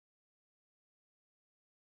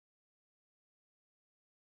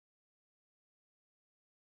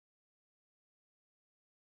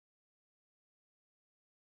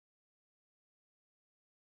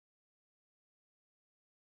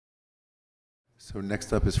So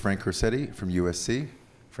next up is Frank Corsetti from USC.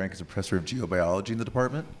 Frank is a professor of geobiology in the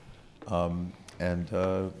department.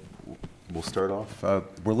 We'll start off.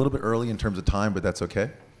 We're a little bit early in terms of time, but that's okay.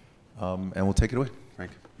 And we'll take it away, Frank.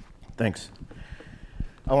 Thanks.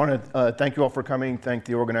 I want to thank you all for coming, thank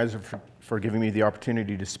the organizer for giving me the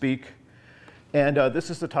opportunity to speak. And this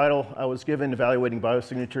is the title I was given, Evaluating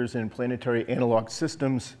Biosignatures in Planetary Analog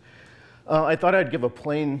Systems. I thought I'd give a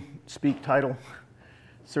plain speak title,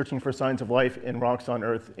 Searching for Signs of Life in Rocks on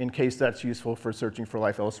Earth, in case that's useful for searching for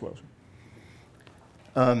life elsewhere.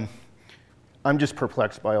 I'm just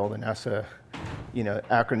perplexed by all the NASA,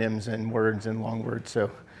 acronyms and words and long words, so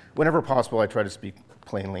whenever possible, I try to speak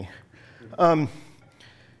plainly.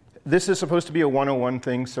 This is supposed to be a 101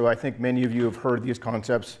 thing, so I think many of you have heard these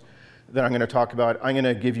concepts that I'm going to talk about. I'm going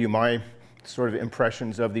to give you my sort of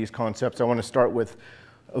impressions of these concepts. I want to start with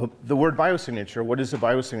the word biosignature. What is a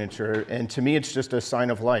biosignature? And to me, it's just a sign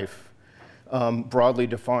of life, broadly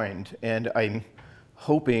defined. And I'm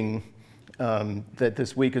hoping that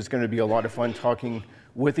this week is going to be a lot of fun talking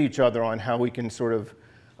with each other on how we can sort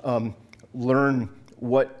of learn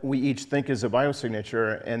what we each think is a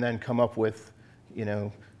biosignature and then come up with,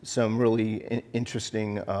 some really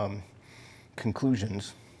interesting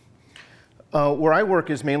conclusions. Where I work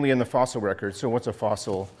is mainly in the fossil record. So what's a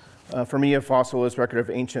fossil? For me, a fossil is a record of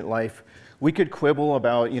ancient life. We could quibble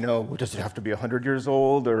about, does it have to be 100 years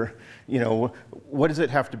old, or, what does it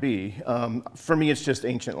have to be? For me, it's just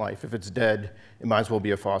ancient life. If it's dead, it might as well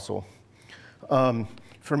be a fossil.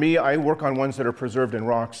 For me, I work on ones that are preserved in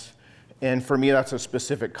rocks, and for me, that's a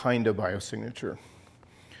specific kind of biosignature.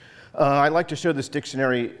 I like to show this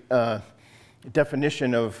dictionary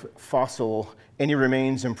definition of fossil: any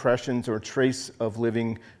remains, impressions, or trace of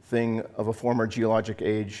living thing of a former geologic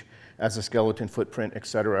age, as a skeleton, footprint,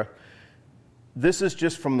 etc. This is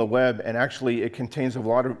just from the web, and actually it contains a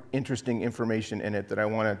lot of interesting information in it that I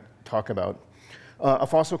want to talk about. A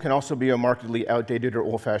fossil can also be a markedly outdated or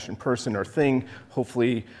old-fashioned person or thing.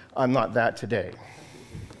 Hopefully, I'm not that today.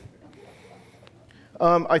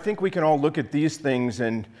 I think we can all look at these things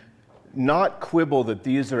and not quibble that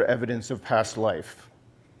these are evidence of past life.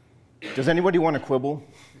 Does anybody want to quibble?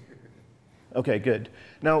 Okay, good.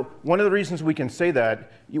 Now, one of the reasons we can say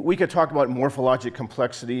that, we could talk about morphologic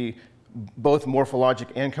complexity. Both morphologic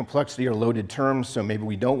and complexity are loaded terms, so maybe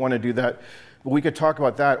we don't want to do that. But we could talk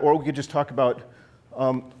about that, or we could just talk about,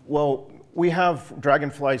 well, we have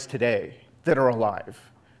dragonflies today that are alive.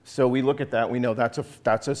 So we look at that, we know that's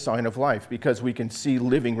a sign of life because we can see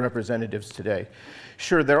living representatives today.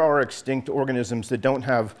 Sure, there are extinct organisms that don't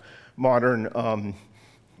have modern,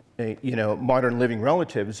 modern living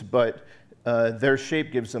relatives, but their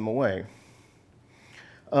shape gives them away.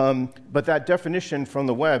 But that definition from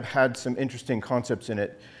the web had some interesting concepts in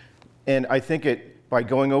it. And I think by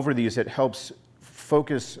going over these, it helps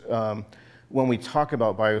focus when we talk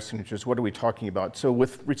about biosignatures, what are we talking about? So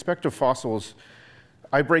with respect to fossils,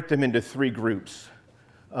 I break them into three groups: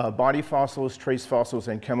 body fossils, trace fossils,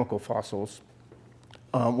 and chemical fossils,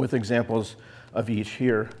 with examples of each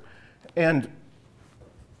here. And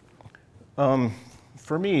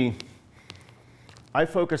for me, I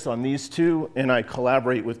focus on these two, and I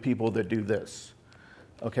collaborate with people that do this.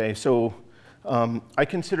 Okay, so I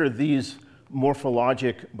consider these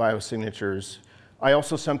morphologic biosignatures. I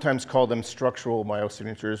also sometimes call them structural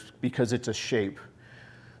biosignatures because it's a shape.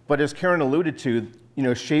 But as Karen alluded to,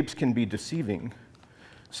 shapes can be deceiving.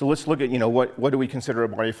 So let's look at, what do we consider a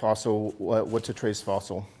body fossil? What's a trace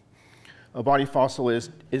fossil? A body fossil is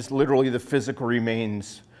literally the physical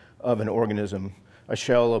remains of an organism: a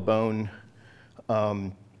shell, a bone,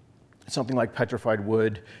 something like petrified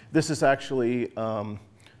wood. This is actually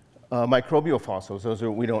microbial fossils. Those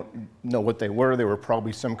we don't know what they were. They were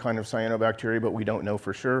probably some kind of cyanobacteria, but we don't know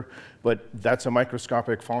for sure. But that's a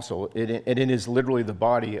microscopic fossil. It is literally the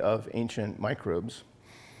body of ancient microbes.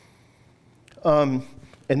 And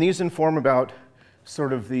these inform about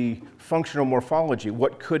sort of the functional morphology.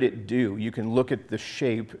 What could it do? You can look at the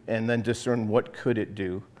shape and then discern what could it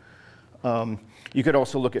do. You could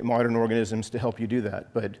also look at modern organisms to help you do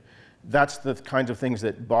that, but that's the kinds of things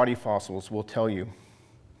that body fossils will tell you.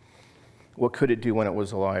 What could it do when it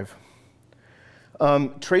was alive?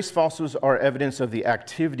 Trace fossils are evidence of the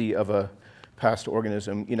activity of a past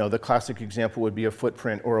organism. The classic example would be a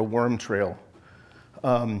footprint or a worm trail,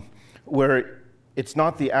 where it's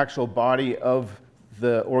not the actual body of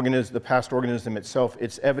the past organism itself,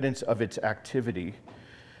 it's evidence of its activity.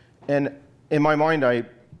 And in my mind,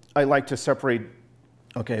 I like to separate,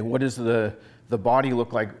 okay, what does the body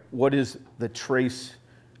look like? What does the trace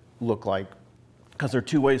look like? Because there are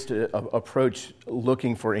two ways to approach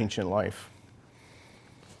looking for ancient life.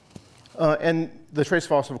 And the trace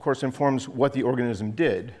fossil, of course, informs what the organism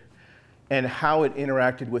did and how it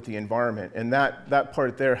interacted with the environment. And that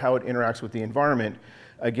part there, how it interacts with the environment,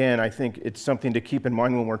 again, I think it's something to keep in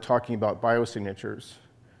mind when we're talking about biosignatures.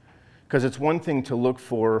 Because it's one thing to look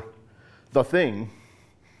for the thing,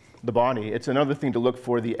 the body. It's another thing to look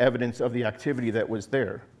for the evidence of the activity that was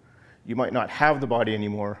there. You might not have the body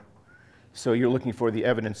anymore, so you're looking for the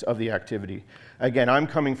evidence of the activity. Again, I'm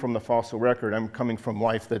coming from the fossil record. I'm coming from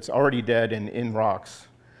life that's already dead and in rocks.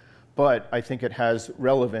 But I think it has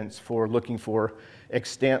relevance for looking for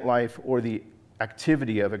extant life or the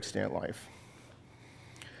activity of extant life.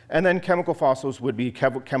 And then chemical fossils would be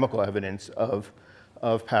chemical evidence of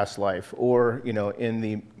past life, or, you know,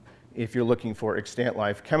 if you're looking for extant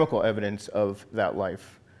life, chemical evidence of that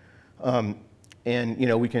life. And, you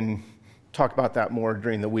know, we can talk about that more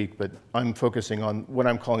during the week, but I'm focusing on what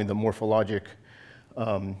I'm calling the morphologic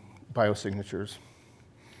biosignatures.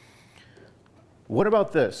 What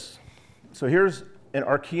about this? So here's an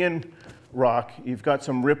Archean rock. You've got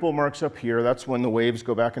some ripple marks up here. That's when the waves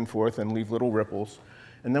go back and forth and leave little ripples.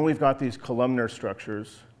 And then we've got these columnar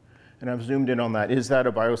structures. And I've zoomed in on that. Is that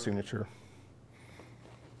a biosignature?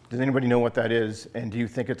 Does anybody know what that is? And do you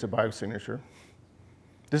think it's a biosignature?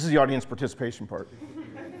 This is the audience participation part.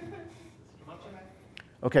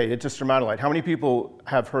 Okay, it's a stromatolite. How many people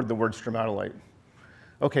have heard the word stromatolite?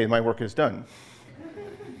 Okay, my work is done.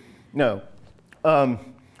 No.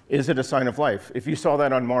 Is it a sign of life? If you saw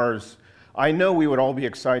that on Mars, I know we would all be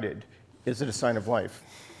excited. Is it a sign of life?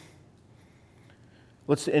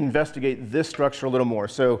 Let's investigate this structure a little more.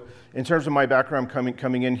 So in terms of my background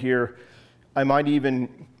coming in here, I might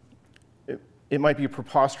even, it might be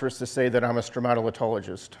preposterous to say that I'm a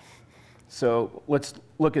stromatolitologist. So let's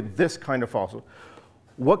look at this kind of fossil.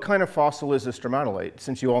 What kind of fossil is a stromatolite?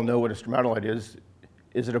 Since you all know what a stromatolite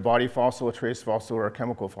is it a body fossil, a trace fossil, or a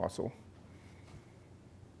chemical fossil?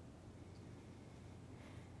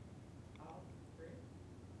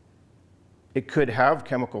 It could have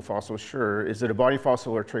chemical fossils, sure. Is it a body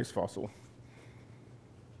fossil or a trace fossil?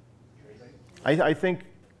 I think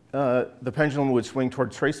the pendulum would swing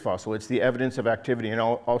toward trace fossil. It's the evidence of activity, and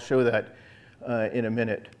I'll show that in a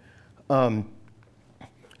minute.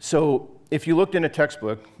 So if you looked in a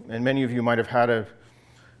textbook, and many of you might have had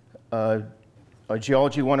a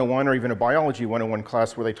Geology 101 or even a Biology 101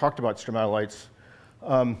 class where they talked about stromatolites,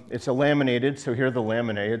 it's a laminated, so here are the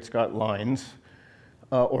laminae. It's got lines.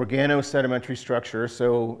 Organo-sedimentary structure,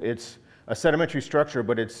 so it's a sedimentary structure,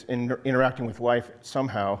 but it's interacting with life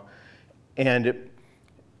somehow, and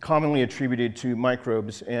commonly attributed to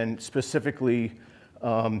microbes, and specifically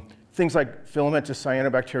things like filamentous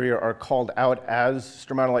cyanobacteria are called out as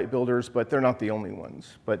stromatolite builders, but they're not the only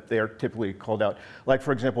ones, but they are typically called out. Like,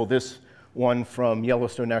 for example, this one from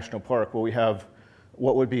Yellowstone National Park, where we have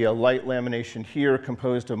what would be a light lamination here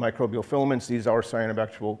composed of microbial filaments. These are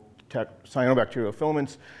cyanobacterial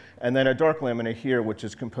filaments, and then a dark lamina here, which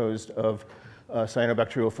is composed of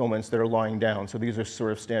cyanobacterial filaments that are lying down. So these are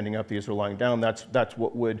sort of standing up, these are lying down. That's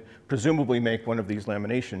what would presumably make one of these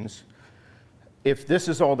laminations. If this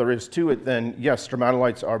is all there is to it, then yes,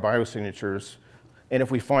 stromatolites are biosignatures, and if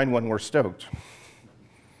we find one, we're stoked.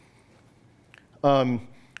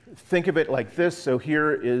 Think of it like this. So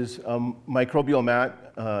here is a microbial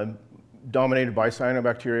mat dominated by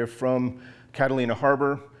cyanobacteria from Catalina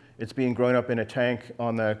Harbor. It's being grown up in a tank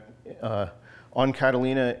on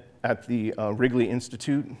Catalina at the Wrigley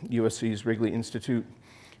Institute, USC's Wrigley Institute,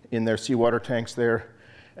 in their seawater tanks there.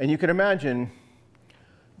 And you can imagine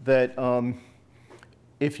that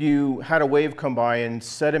if you had a wave come by and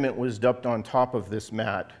sediment was dumped on top of this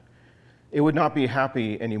mat, it would not be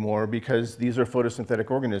happy anymore because these are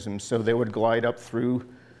photosynthetic organisms, so they would glide up through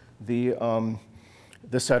the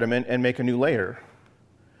sediment and make a new layer.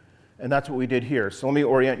 And that's what we did here. So let me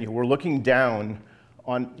orient you. We're looking down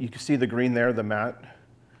on, you can see the green there, the mat.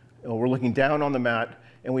 We're looking down on the mat,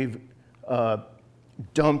 and we've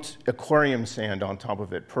dumped aquarium sand on top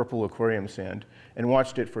of it, purple aquarium sand, and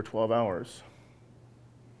watched it for 12 hours.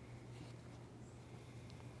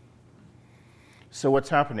 So what's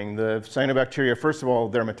happening? The cyanobacteria, first of all,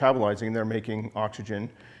 they're metabolizing, they're making oxygen,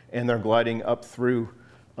 and they're gliding up through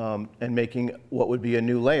and making what would be a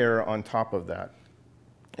new layer on top of that.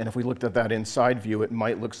 And if we looked at that inside view, it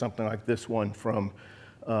might look something like this one from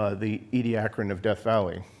the Ediacaran of Death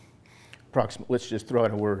Valley. Let's just throw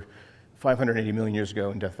out a word, 580 million years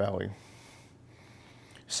ago in Death Valley.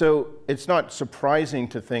 So it's not surprising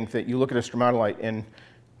to think that you look at a stromatolite and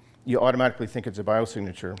you automatically think it's a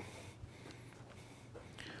biosignature.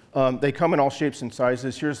 They come in all shapes and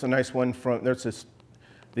sizes. Here's the nice one from, there's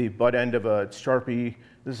the butt end of a Sharpie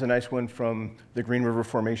This is a nice one from the Green River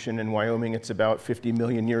Formation in Wyoming. It's about 50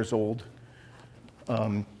 million years old.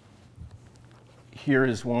 Here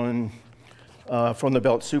is one from the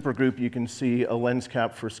Belt Supergroup. You can see a lens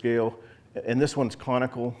cap for scale, and this one's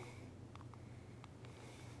conical.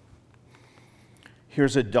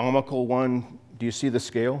 Here's a domical one. Do you see the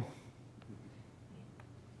scale?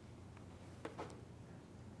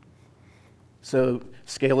 So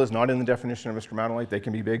scale is not in the definition of a stromatolite. They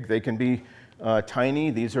can be big. They can be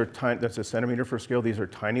tiny. These are tiny. That's a centimeter for scale. These are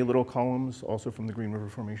tiny little columns, also from the Green River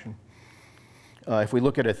Formation. If we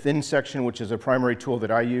look at a thin section, which is a primary tool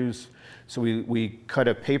that I use, so we cut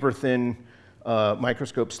a paper-thin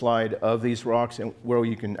microscope slide of these rocks, and where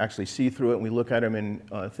you can actually see through it, and we look at them in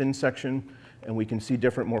a thin section, and we can see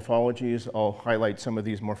different morphologies. I'll highlight some of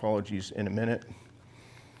these morphologies in a minute.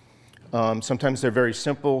 Sometimes they're very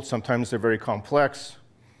simple, sometimes they're very complex.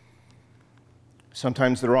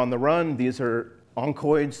 Sometimes they're on the run. These are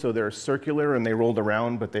oncoids, so they're circular and they rolled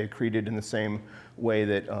around, but they accreted in the same way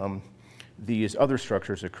that these other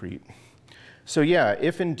structures accrete. So yeah,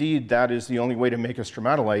 if indeed that is the only way to make a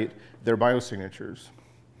stromatolite, they're biosignatures.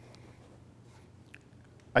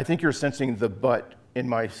 I think you're sensing the but in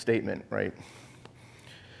my statement, right?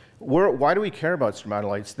 Why do we care about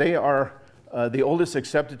stromatolites? They are, the oldest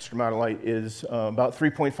accepted stromatolite is about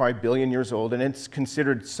 3.5 billion years old, and it's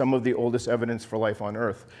considered some of the oldest evidence for life on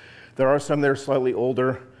Earth. There are some that are slightly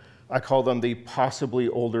older. I call them the possibly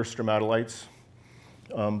older stromatolites.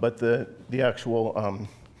 But the actual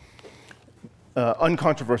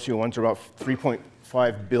uncontroversial ones are about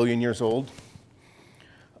 3.5 billion years old.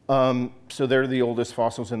 So they're the oldest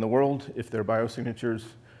fossils in the world, if they're biosignatures.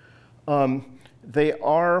 They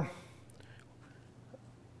are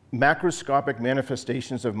macroscopic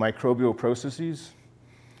manifestations of microbial processes.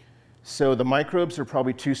 So the microbes are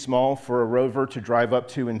probably too small for a rover to drive up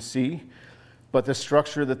to and see. But the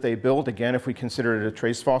structure that they built, again, if we consider it a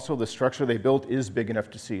trace fossil, the structure they built is big enough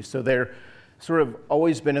to see. So they're sort of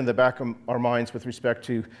always been in the back of our minds with respect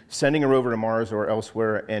to sending a rover to Mars or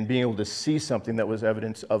elsewhere and being able to see something that was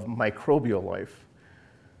evidence of microbial life.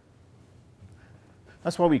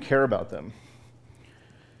 That's why we care about them.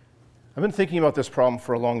 I've been thinking about this problem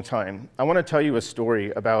for a long time. I want to tell you a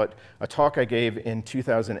story about a talk I gave in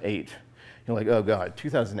 2008. You're like, oh God,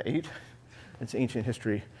 2008? It's ancient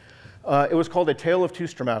history. It was called A Tale of Two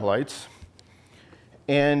Stromatolites,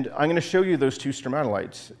 and I'm going to show you those two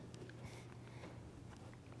stromatolites.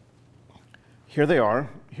 Here they are.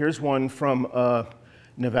 Here's one from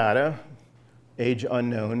Nevada, age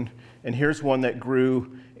unknown, and here's one that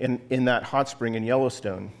grew in that hot spring in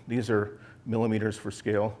Yellowstone. These are millimeters for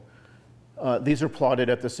scale. These are plotted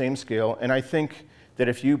at the same scale, and I think that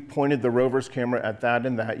if you pointed the rover's camera at that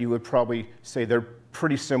and that, you would probably say they're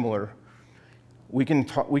pretty similar. We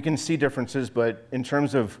can see differences, but in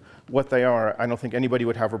terms of what they are, I don't think anybody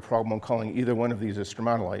would have a problem calling either one of these a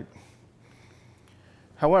stromatolite.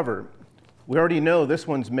 However, we already know this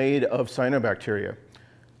one's made of cyanobacteria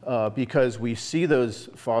because we see those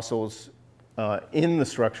fossils in the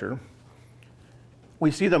structure.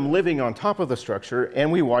 We see them living on top of the structure,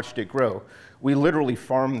 and we watched it grow. We literally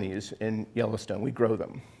farm these in Yellowstone. We grow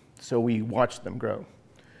them, so we watch them grow.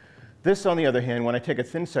 This, on the other hand, when I take a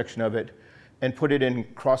thin section of it and put it in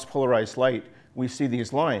cross-polarized light, we see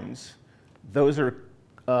these lines. Those are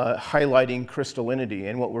highlighting crystallinity,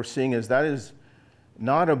 and what we're seeing is that is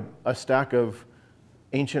not a stack of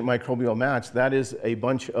ancient microbial mats. That is a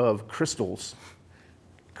bunch of crystals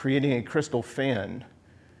creating a crystal fan.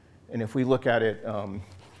 And if we look at it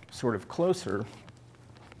sort of closer,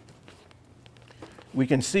 we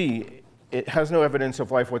can see it has no evidence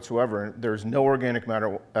of life whatsoever. There's no organic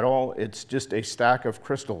matter at all. It's just a stack of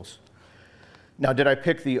crystals. Now, did I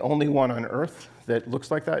pick the only one on Earth that looks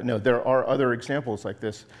like that? No, there are other examples like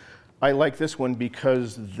this. I like this one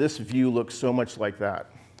because this view looks so much like that.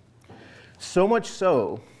 So much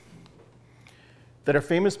so that a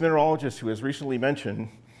famous mineralogist who was recently mentioned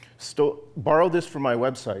borrowed this from my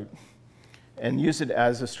website and used it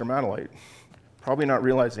as a stromatolite, probably not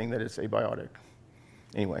realizing that it's abiotic.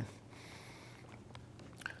 Anyway.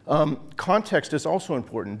 Context is also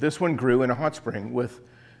important. This one grew in a hot spring with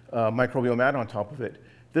microbial mat on top of it.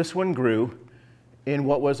 This one grew in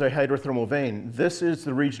what was a hydrothermal vein. This is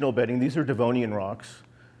the regional bedding. These are Devonian rocks.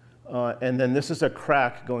 And then this is a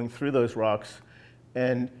crack going through those rocks.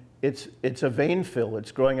 And it's a vein fill.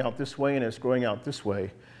 It's growing out this way and it's growing out this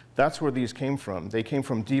way. That's where these came from. They came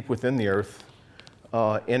from deep within the Earth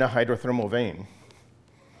in a hydrothermal vein.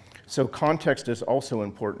 So context is also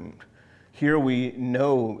important. Here we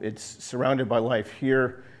know it's surrounded by life.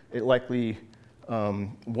 Here it likely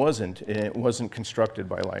wasn't, and it wasn't constructed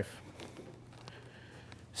by life.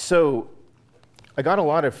 So I got a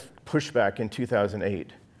lot of pushback in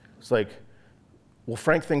 2008. It's like, well,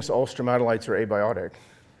 Frank thinks all stromatolites are abiotic.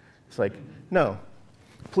 It's like, no,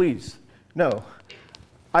 please, no.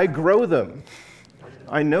 I grow them.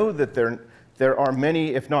 I know that there are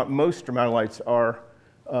many, if not most, stromatolites are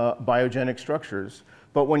biogenic structures.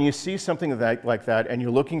 But when you see something like that and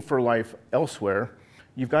you're looking for life elsewhere,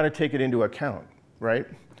 you've got to take it into account, right?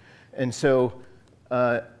 And so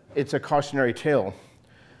it's a cautionary tale.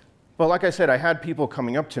 But like I said, I had people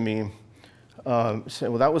coming up to me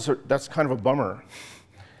saying, well, that's kind of a bummer.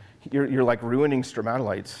 You're like ruining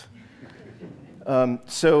stromatolites.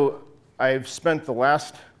 So I've spent the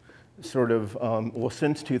last sort of, well,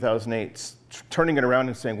 since 2008, turning it around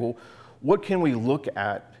and saying, well, what can we look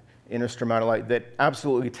at in a stromatolite that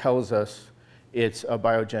absolutely tells us it's a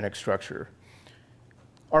biogenic structure?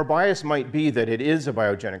 Our bias might be that it is a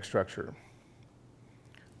biogenic structure,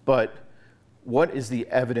 but what is the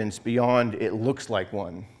evidence beyond it looks like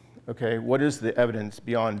one? Okay, what is the evidence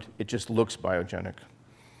beyond it just looks biogenic?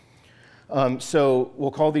 So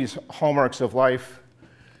we'll call these hallmarks of life.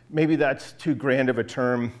 Maybe that's too grand of a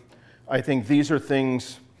term. I think these are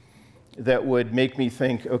things that would make me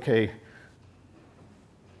think, okay,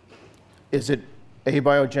 is it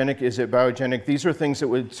abiogenic? Is it biogenic? These are things that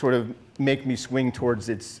would sort of make me swing towards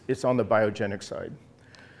it's on the biogenic side.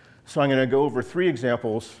 So I'm going to go over 3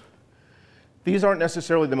 examples. These aren't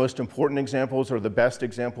necessarily the most important examples or the best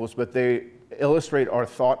examples, but they illustrate our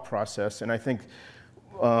thought process. And I think,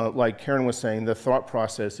 like Karen was saying, the thought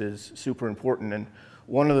process is super important. And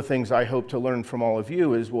one of the things I hope to learn from all of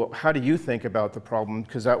you is, well, how do you think about the problem?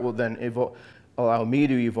 Because that will then allow me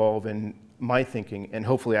to evolve in my thinking, and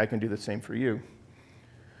hopefully I can do the same for you.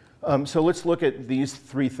 So let's look at these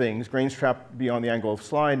 3 things: grains trapped beyond the angle of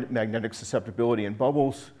slide, magnetic susceptibility, and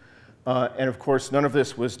bubbles. And of course, none of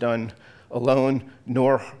this was done alone,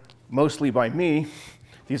 nor mostly by me.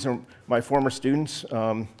 These are my former students.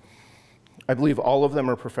 I believe all of them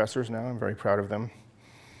are professors now. I'm very proud of them.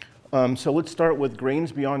 So let's start with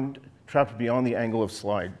grains trapped beyond the angle of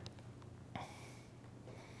slide.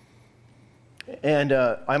 And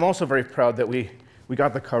I'm also very proud that we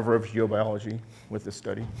got the cover of Geobiology with this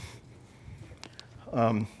study.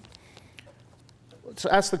 Let's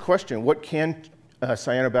ask the question, what can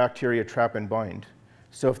cyanobacteria trap and bind?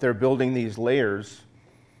 So if they're building these layers,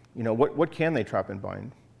 you know, what can they trap and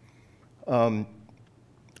bind?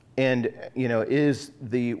 And you know, is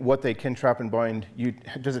what they can trap and bind,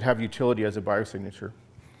 does it have utility as a biosignature?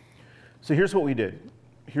 So here's what we did.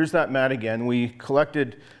 Here's that mat again. We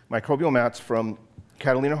collected microbial mats from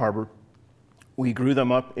Catalina Harbor. We grew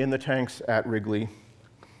them up in the tanks at Wrigley.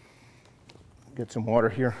 Get some water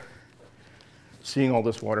here. Seeing all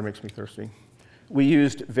this water makes me thirsty. We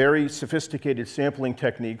used very sophisticated sampling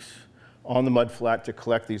techniques on the mudflat to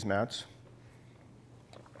collect these mats.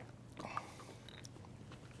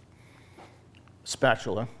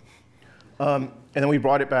 Spatula. And then we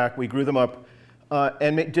brought it back, we grew them up,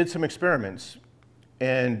 and did some experiments.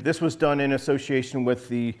 And this was done in association with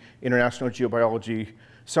the International Geobiology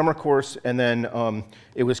summer course, and then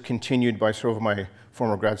it was continued by several of my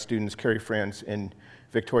former grad students, Carrie France and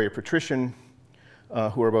Victoria Patrician,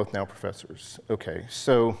 who are both now professors. Okay,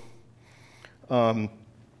 so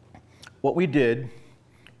what we did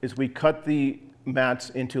is we cut the mats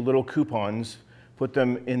into little coupons, put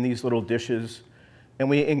them in these little dishes, and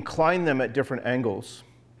we inclined them at different angles.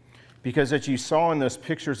 Because as you saw in those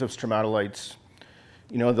pictures of stromatolites,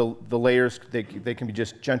 you know, the layers, they can be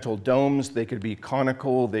just gentle domes, they could be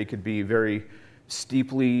conical, they could be very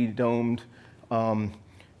steeply domed. And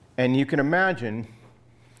you can imagine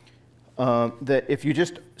that if you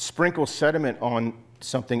just sprinkle sediment on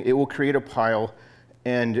something, it will create a pile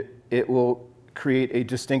and it will create a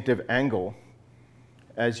distinctive angle.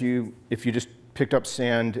 If you just picked up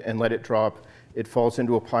sand and let it drop, it falls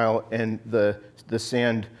into a pile and the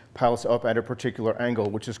sand piles up at a particular angle,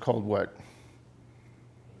 which is called what?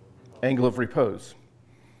 Angle of repose.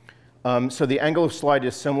 So the angle of slide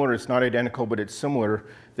is similar. It's not identical, but it's similar,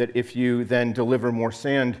 that if you then deliver more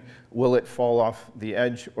sand, will it fall off the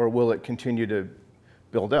edge or will it continue to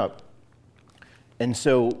build up? And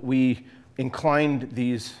so we inclined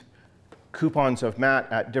these coupons of mat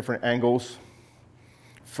at different angles,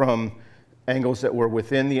 from angles that were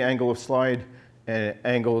within the angle of slide and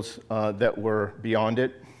angles that were beyond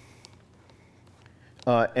it.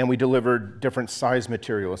 And we delivered different size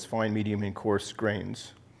materials, fine, medium, and coarse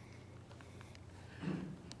grains.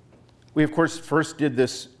 We, of course, first did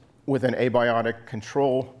this with an abiotic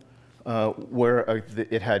control where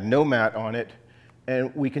it had no mat on it.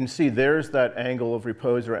 And we can see there's that angle of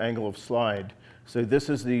repose or angle of slide. So this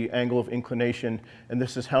is the angle of inclination, and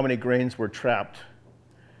this is how many grains were trapped.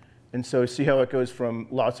 And so see how it goes from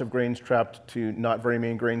lots of grains trapped to not very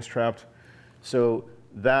many grains trapped. So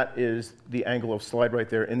that is the angle of slide right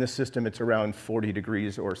there. In this system, it's around 40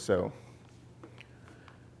 degrees or so.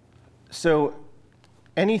 So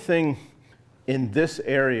anything in this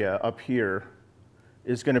area up here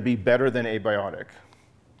is going to be better than abiotic.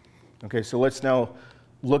 Okay, so let's now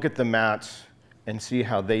look at the mats and see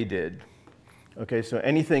how they did. Okay, so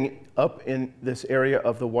anything up in this area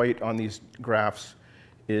of the white on these graphs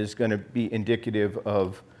is going to be indicative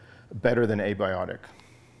of better than abiotic.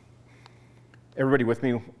 Everybody with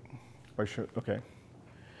me? Okay.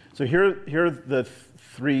 So here are the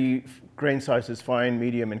three grain sizes, fine,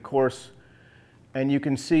 medium, and coarse. And you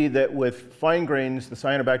can see that with fine grains, the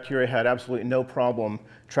cyanobacteria had absolutely no problem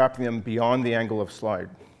trapping them beyond the angle of slide.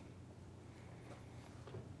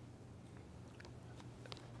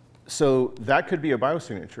 So that could be a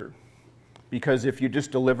biosignature, because if you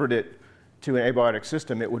just delivered it to an abiotic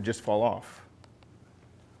system, it would just fall off.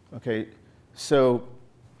 Okay, so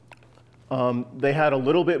they had a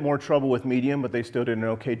little bit more trouble with medium, but they still did an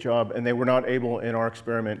okay job, and they were not able in our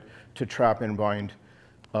experiment to trap and bind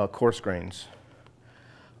coarse grains.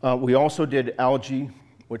 We also did algae,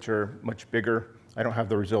 which are much bigger. I don't have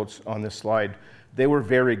the results on this slide. They were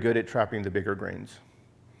very good at trapping the bigger grains.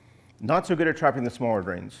 Not so good at trapping the smaller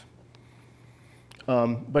grains.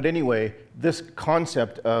 But anyway, this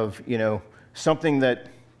concept of, something that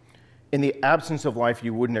in the absence of life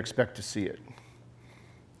you wouldn't expect to see it.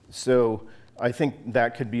 So I think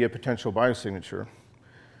that could be a potential biosignature.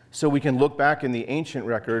 So we can look back in the ancient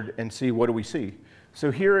record and see, what do we see?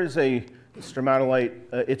 So here is a stromatolite.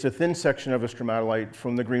 It's a thin section of a stromatolite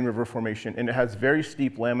from the Green River Formation, and it has very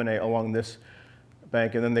steep laminae along this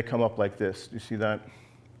bank, and then they come up like this. Do you see that?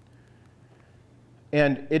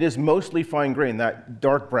 And it is mostly fine grain. That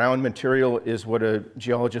dark brown material is what a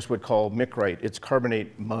geologist would call micrite. It's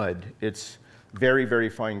carbonate mud. It's very, very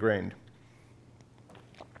fine grained.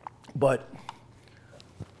 But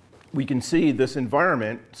we can see this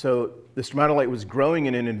environment. So the stromatolite was growing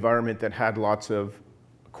in an environment that had lots of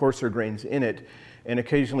coarser grains in it, and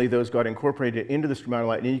occasionally those got incorporated into the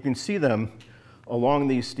stromatolite, and you can see them along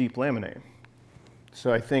these steep laminae.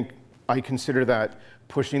 So I consider that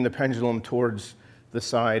pushing the pendulum towards the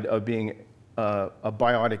side of being a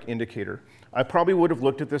biotic indicator. I probably would have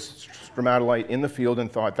looked at this stromatolite in the field and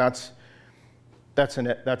thought that's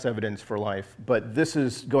evidence for life. But this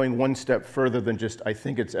is going one step further than just I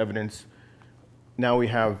think it's evidence. Now we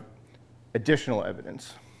have additional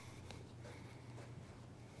evidence.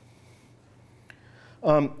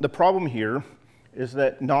 The problem here is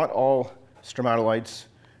that not all stromatolites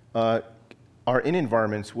are in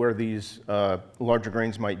environments where these larger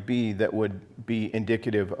grains might be that would be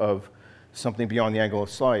indicative of something beyond the angle of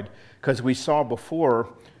slide. Because we saw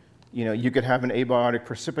before, you could have an abiotic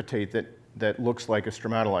precipitate that looks like a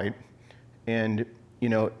stromatolite, and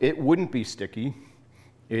it wouldn't be sticky.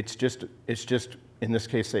 It's just in this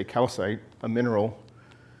case a calcite, a mineral.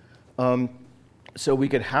 So we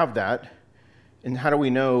could have that, and how do we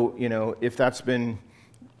know if that's been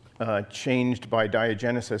changed by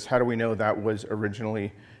diagenesis? How do we know that was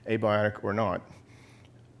originally abiotic or not?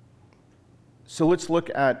 So let's look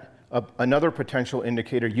at another potential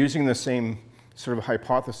indicator using the same sort of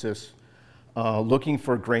hypothesis, looking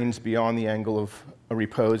for grains beyond the angle of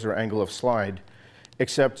repose or angle of slide,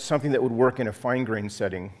 except something that would work in a fine grain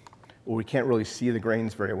setting where we can't really see the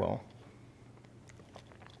grains very well.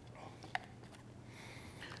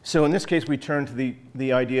 So in this case, we turn to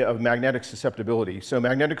the idea of magnetic susceptibility. So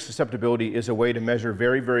magnetic susceptibility is a way to measure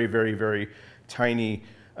very, very, very, very tiny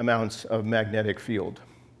amounts of magnetic field.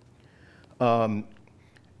 And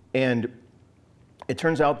it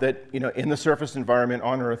turns out that in the surface environment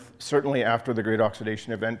on Earth, certainly after the Great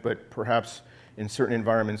Oxidation Event, but perhaps in certain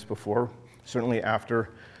environments before, certainly after,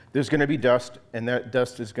 there's going to be dust, and that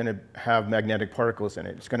dust is going to have magnetic particles in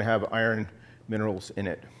it. It's going to have iron minerals in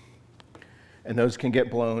it. And those can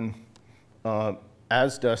get blown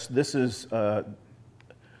as dust. This is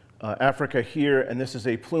Africa here, and this is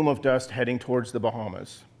a plume of dust heading towards the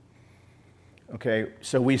Bahamas. Okay,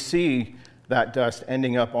 so we see that dust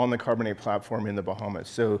ending up on the carbonate platform in the Bahamas.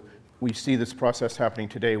 So we see this process happening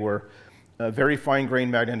today where very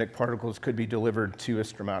fine-grained magnetic particles could be delivered to a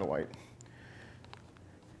stromatolite.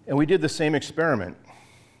 And we did the same experiment.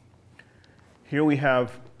 Here we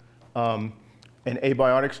have an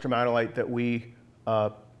abiotic stromatolite that we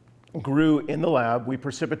grew in the lab. We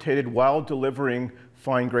precipitated while delivering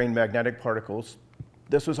fine-grained magnetic particles.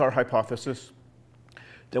 This was our hypothesis,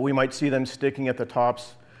 that we might see them sticking at the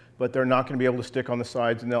tops, but they're not going to be able to stick on the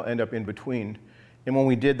sides, and they'll end up in between. And when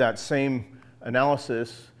we did that same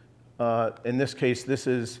analysis, in this case, this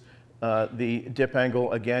is the dip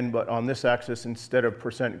angle again, but on this axis, instead of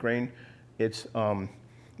percent grain, it's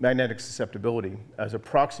magnetic susceptibility as a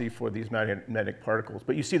proxy for these magnetic particles.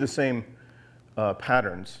 But you see the same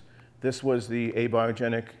patterns. This was the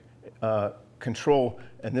abiogenic control,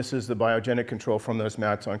 and this is the biogenic control from those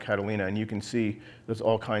mats on Catalina. And you can see there's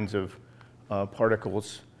all kinds of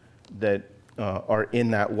particles that are in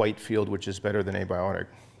that white field, which is better than abiotic.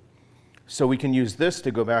 So we can use this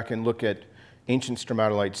to go back and look at ancient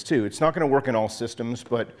stromatolites too. It's not going to work in all systems,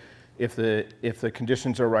 but if the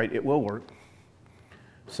conditions are right, it will work.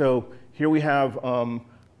 So here we have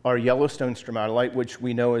our Yellowstone stromatolite, which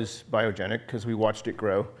we know is biogenic because we watched it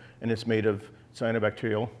grow, and it's made of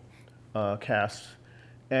cyanobacterial casts.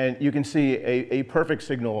 And you can see a perfect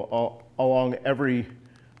signal along every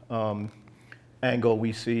angle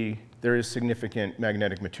we see there is significant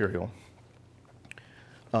magnetic material.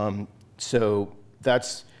 So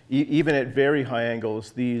that's, even at very high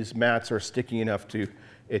angles, these mats are sticky enough to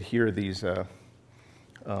adhere these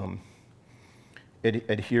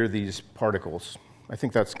particles. I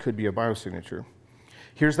think that could be a biosignature.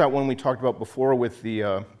 Here's that one we talked about before with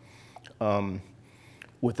the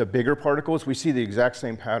bigger particles. We see the exact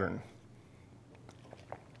same pattern.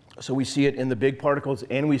 So we see it in the big particles,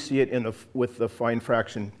 and we see it with the fine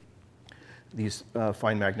fraction, these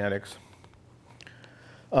fine magnetics.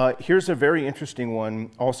 Here's a very interesting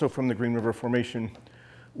one, also from the Green River Formation,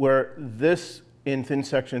 where this, in thin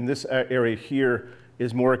section, this area here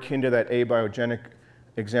is more akin to that abiogenic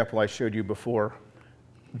example I showed you before.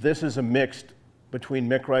 This is a mixed between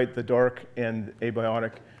micrite, the dark, and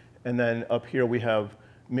abiotic. And then up here we have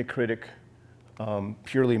micritic,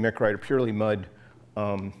 purely micrite, or purely mud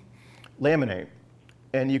laminate.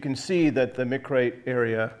 And you can see that the micrite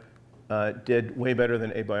area did way better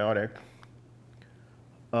than abiotic.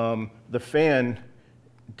 The fan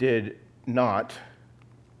did not,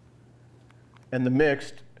 and the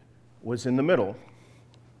mixed was in the middle.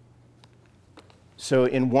 So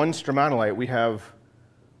in one stromatolite, we have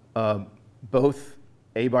both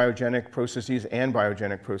abiogenic processes and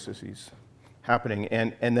biogenic processes happening,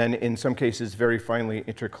 and then in some cases very finely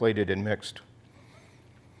intercalated and mixed.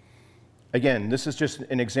 Again, this is just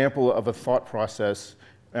an example of a thought process.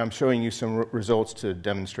 I'm showing you some results to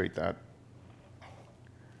demonstrate that.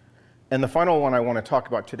 And the final one I want to talk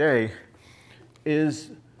about today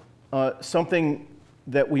is something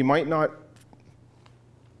that we might not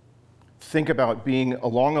think about being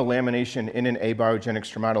along a lamination in an abiogenic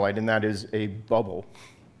stromatolite, and that is a bubble.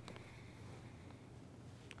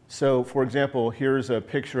 So, for example, here's a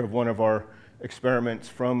picture of one of our experiments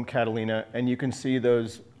from Catalina, and you can see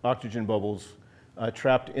those oxygen bubbles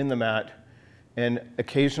trapped in the mat, and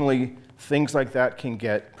occasionally things like that can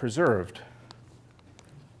get preserved.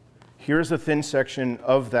 Here's a thin section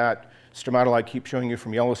of that stromatolite I keep showing you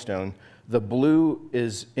from Yellowstone. The blue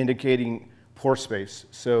is indicating pore space.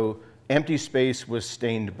 So empty space was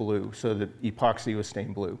stained blue, so the epoxy was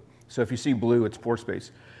stained blue. So if you see blue, it's pore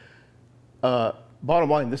space. Bottom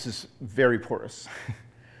line, this is very porous.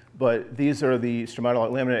 But these are the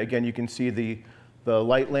stromatolite laminae. Again, you can see the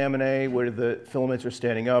light laminae where the filaments are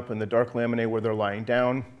standing up and the dark laminae where they're lying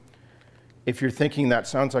down. If you're thinking that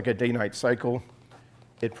sounds like a day-night cycle,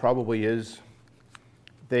 it probably is.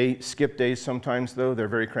 They skip days sometimes, though. They're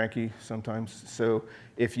very cranky sometimes. So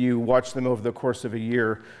if you watch them over the course of a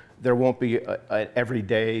year, there won't be every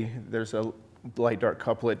day. There's a light-dark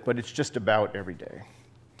couplet, but it's just about every day.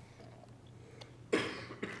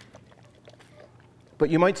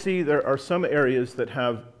 But you might see there are some areas that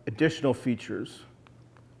have additional features.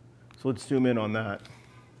 So let's zoom in on that.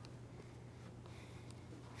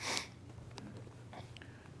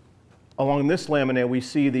 Along this laminae, we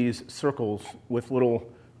see these circles with little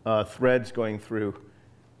threads going through.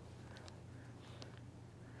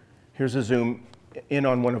 Here's a zoom in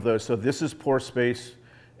on one of those. So this is pore space.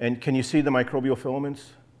 And can you see the microbial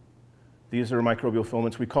filaments? These are microbial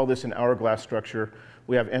filaments. We call this an hourglass structure.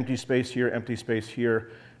 We have empty space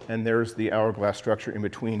here, and there's the hourglass structure in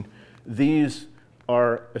between. These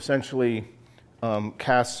are essentially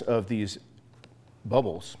casts of these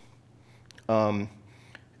bubbles.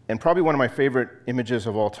 And probably one of my favorite images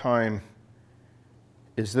of all time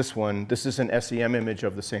is this one. This is an SEM image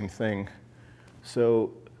of the same thing.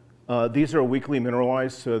 So these are weakly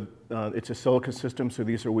mineralized. So it's a silica system, so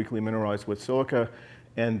these are weakly mineralized with silica.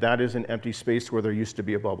 And that is an empty space where there used to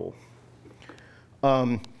be a bubble.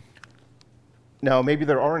 Now, maybe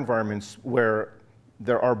there are environments where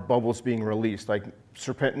there are bubbles being released, like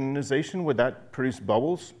serpentinization. Would that produce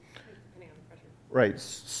bubbles? Depending on the pressure.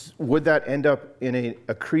 Right. Would that end up in an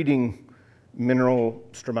accreting mineral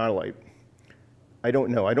stromatolite? I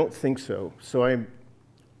don't know. I don't think so. So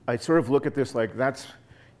I sort of look at this like that's,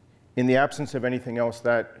 in the absence of anything else,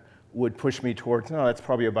 that would push me towards, no, that's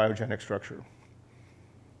probably a biogenic structure.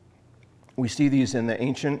 We see these in the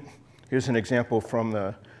ancient. Here's an example from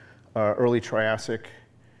the early Triassic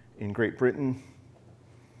in Great Britain.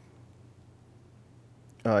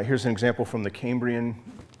 Here's an example from the Cambrian,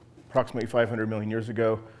 approximately 500 million years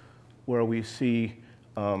ago, where we see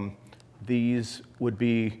these would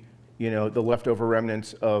be, the leftover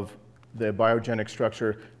remnants of the biogenic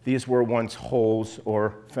structure. These were once holes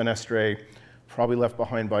or fenestrae, probably left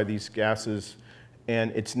behind by these gases,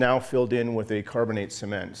 and it's now filled in with a carbonate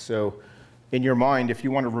cement. So in your mind, if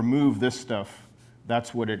you want to remove this stuff,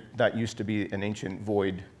 that used to be an ancient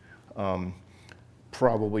void,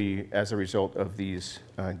 probably as a result of these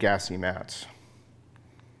gassy mats.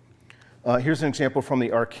 Here's an example from the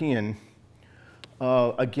Archean.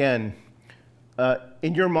 Again,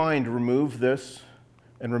 in your mind, remove this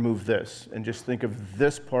and just think of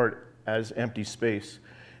this part as empty space.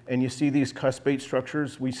 And you see these cuspate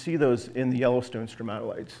structures. We see those in the Yellowstone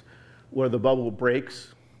stromatolites, where the bubble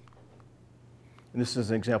breaks. And this is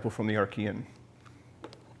an example from the Archean.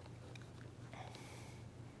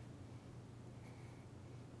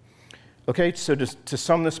 Okay, so just to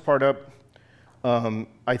sum this part up,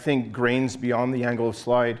 I think grains beyond the angle of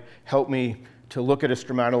slide help me to look at a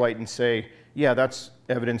stromatolite and say, yeah, that's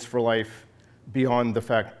evidence for life beyond the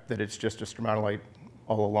fact that it's just a stromatolite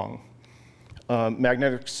all along.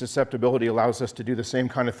 Magnetic susceptibility allows us to do the same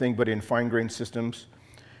kind of thing, but in fine-grained systems.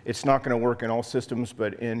 It's not going to work in all systems,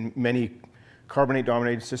 but in many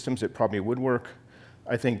carbonate-dominated systems, it probably would work.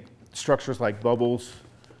 I think structures like bubbles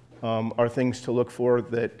are things to look for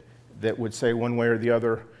that would say one way or the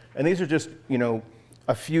other. And these are just,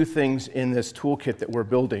 a few things in this toolkit that we're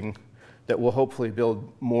building that we'll hopefully build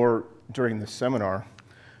more during this seminar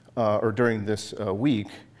or during this week,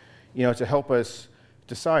 to help us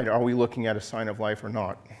decide, are we looking at a sign of life or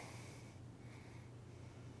not?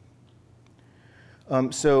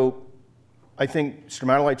 So I think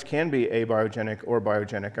stromatolites can be abiogenic or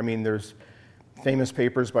biogenic. I mean, there's famous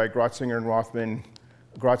papers by Grotzinger and Rothman,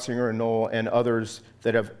 Grotzinger and Knoll, and others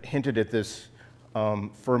that have hinted at this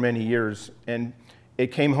for many years. And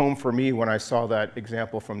it came home for me when I saw that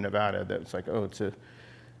example from Nevada that was like, oh, it's a,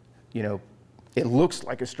 it looks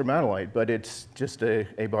like a stromatolite, but it's just a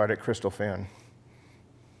abiotic crystal fan.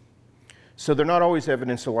 So they're not always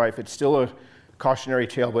evidence of life. It's still a cautionary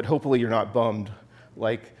tale, but hopefully you're not bummed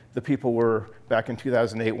like the people were back in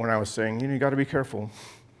 2008 when I was saying, you got to be careful.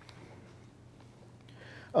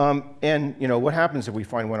 And what happens if we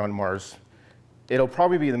find one on Mars? It'll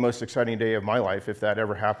probably be the most exciting day of my life if that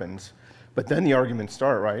ever happens. But then the arguments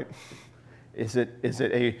start, right? Is it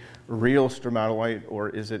a real stromatolite or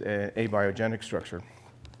is it a abiogenic structure?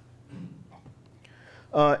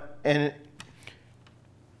 And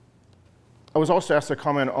I was also asked to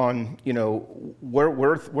comment on,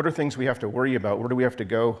 what are things we have to worry about? Where do we have to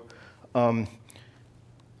go?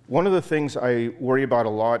 One of the things I worry about a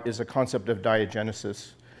lot is the concept of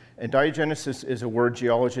diagenesis. And diagenesis is a word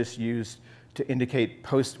geologists use to indicate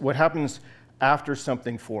what happens after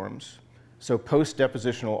something forms. So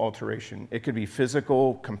post-depositional alteration. It could be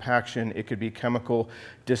physical compaction, it could be chemical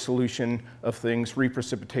dissolution of things,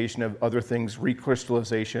 reprecipitation of other things,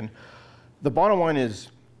 recrystallization. The bottom line is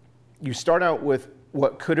you start out with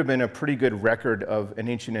what could have been a pretty good record of an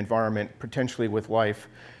ancient environment, potentially with life,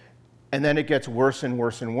 and then it gets worse and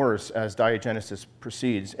worse and worse as diagenesis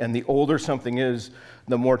proceeds. And the older something is,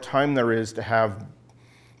 the more time there is to have,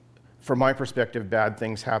 from my perspective, bad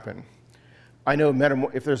things happen. I know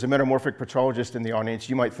if there's a metamorphic petrologist in the audience,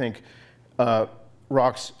 you might think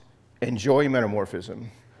rocks enjoy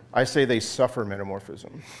metamorphism. I say they suffer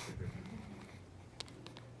metamorphism.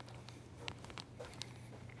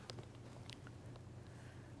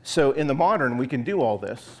 So in the modern, we can do all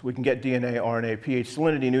this. We can get DNA, RNA, pH,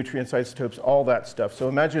 salinity, nutrients, isotopes, all that stuff. So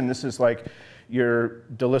imagine this is like your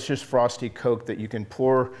delicious frosty Coke that you can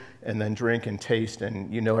pour and then drink and taste,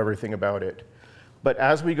 and you know everything about it. But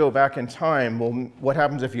as we go back in time, well, what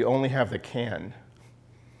happens if you only have the can?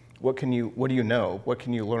 What do you know? What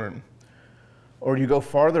can you learn? Or you go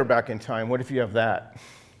farther back in time, what if you have that?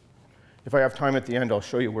 If I have time at the end, I'll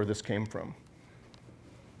show you where this came from.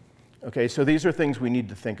 Okay, so these are things we need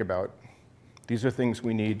to think about. These are things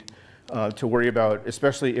we need to worry about,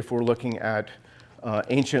 especially if we're looking at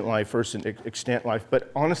ancient life versus extant life.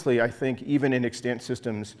 But honestly, I think even in extant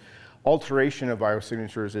systems, alteration of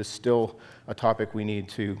biosignatures is still a topic we need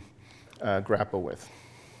to grapple with.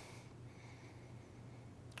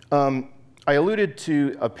 I alluded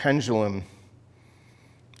to a pendulum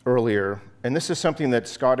earlier, And this is something that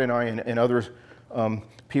Scott and I and other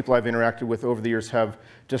people I've interacted with over the years have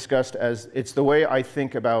discussed as it's the way I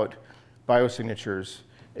think about biosignatures.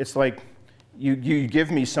 It's like you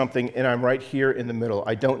give me something and I'm right here in the middle.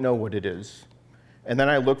 I don't know what it is. And then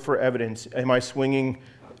I look for evidence. Am I swinging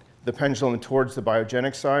the pendulum towards the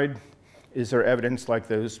biogenic side? Is there evidence like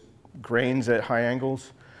those grains at high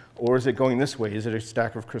angles? Or is it going this way? Is it a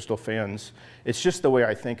stack of crystal fans? It's just the way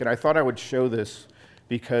I think. And I thought I would show this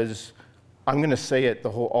because I'm going to say it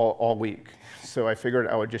all week. So I figured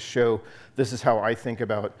I would just show this is how I think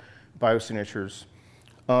about biosignatures.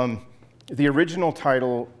 The original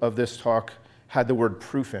title of this talk had the word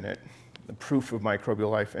proof in it, the proof of microbial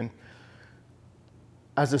life. And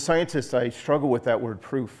as a scientist, I struggle with that word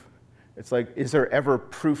proof. It's like, is there ever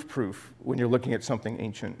proof when you're looking at something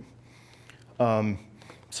ancient?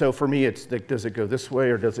 So for me, it's like, does it go this way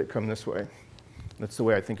or does it come this way? That's the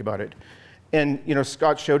way I think about it. And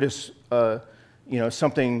Scott showed us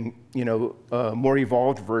something, a more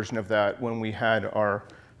evolved version of that when we had our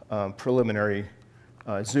preliminary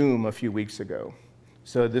Zoom a few weeks ago.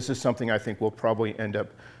 So this is something I think we'll probably end up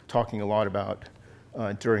talking a lot about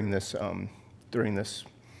during this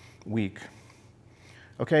week.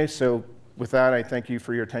 Okay, so with that, I thank you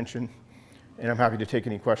for your attention, and I'm happy to take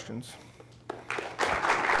any questions.